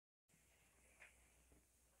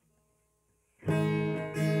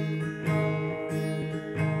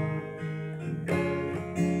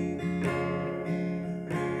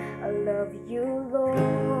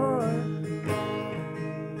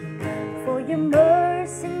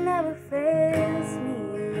mercy never fails me.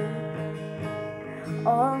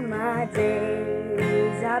 All my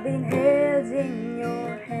days I've been held in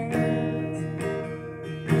your hands.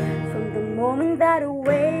 From the moment that I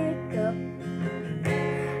wake up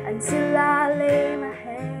until I lay my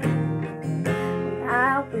head,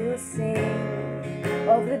 I will sing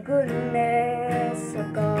of the goodness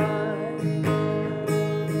of God.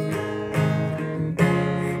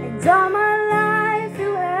 And all my life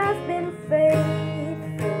you have been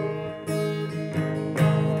faithful.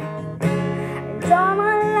 And all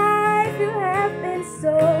my life you have been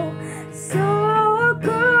so, so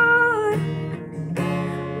good.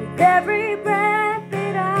 With every breath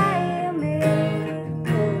that I am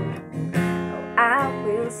able, oh, I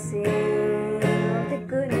will sing of the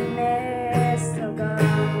goodness of God.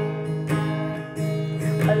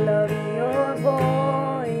 I love your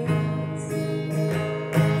voice.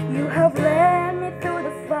 You have led me through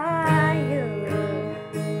the fire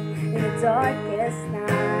in the darkest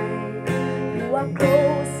night. You are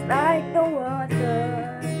close like the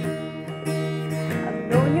water. I've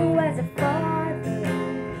known you as a father.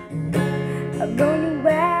 I've known you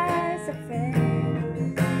as a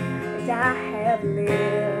friend. And I have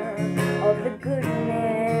lived of the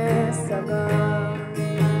goodness of God.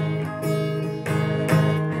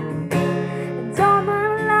 And all my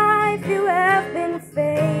life you have been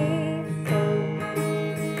faithful.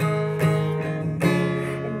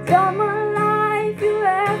 And all my life you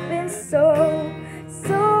have been so,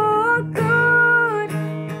 so good.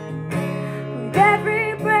 With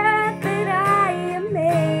every breath that I am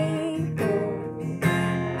able,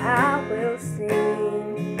 I will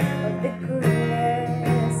sing of the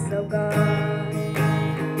goodness of God.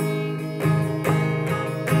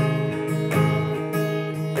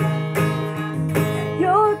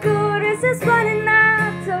 Your goodness is running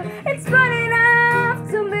after, it's running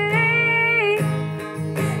after me.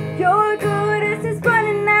 Your goodness is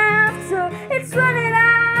running after, it's running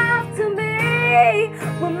after me.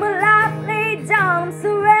 When my life laid down, I'm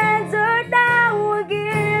surrendered now, I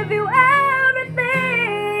give you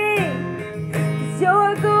everything. 'Cause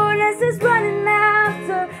your goodness is running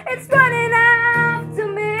after, it's running after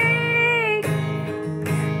me.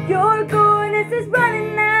 Your goodness is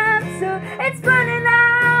running after, it's running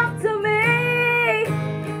after me.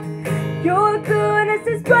 Your goodness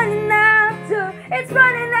is running after, it's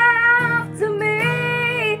running after me.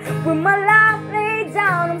 When my life laid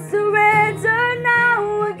down, I'm surrendered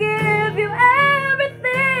now, I give you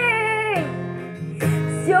everything.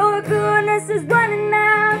 'Cause your goodness is running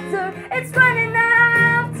after, it's running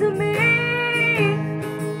after me.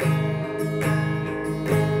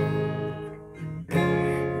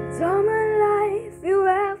 And all my life you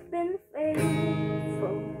have been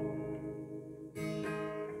faithful.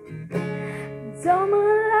 And all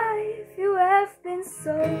my life you have been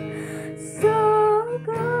so, so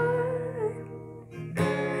good.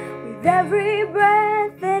 With every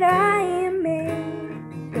breath that I am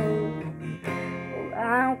able, oh,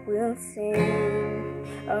 I will sing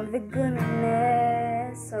of the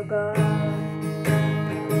goodness of God.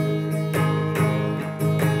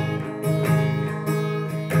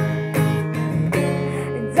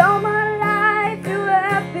 And all my life you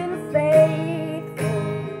have been faithful.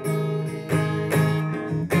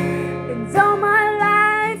 And all my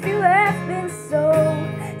life you have been so,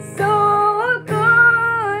 so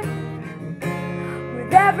good.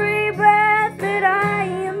 With every breath that I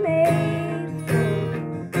am able,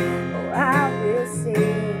 oh, I will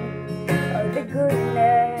sing of the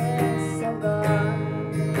goodness of God.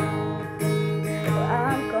 Oh,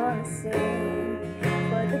 I'm gonna sing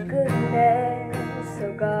for the goodness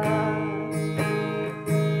of God.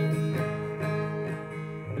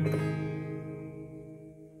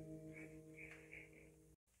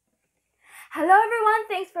 Hello everyone,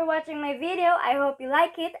 thanks for watching my video. I hope you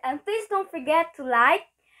like it, and please don't forget to like,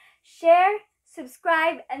 share,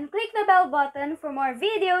 subscribe, and click the bell button for more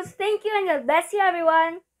videos. Thank you, and God bless you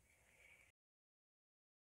everyone.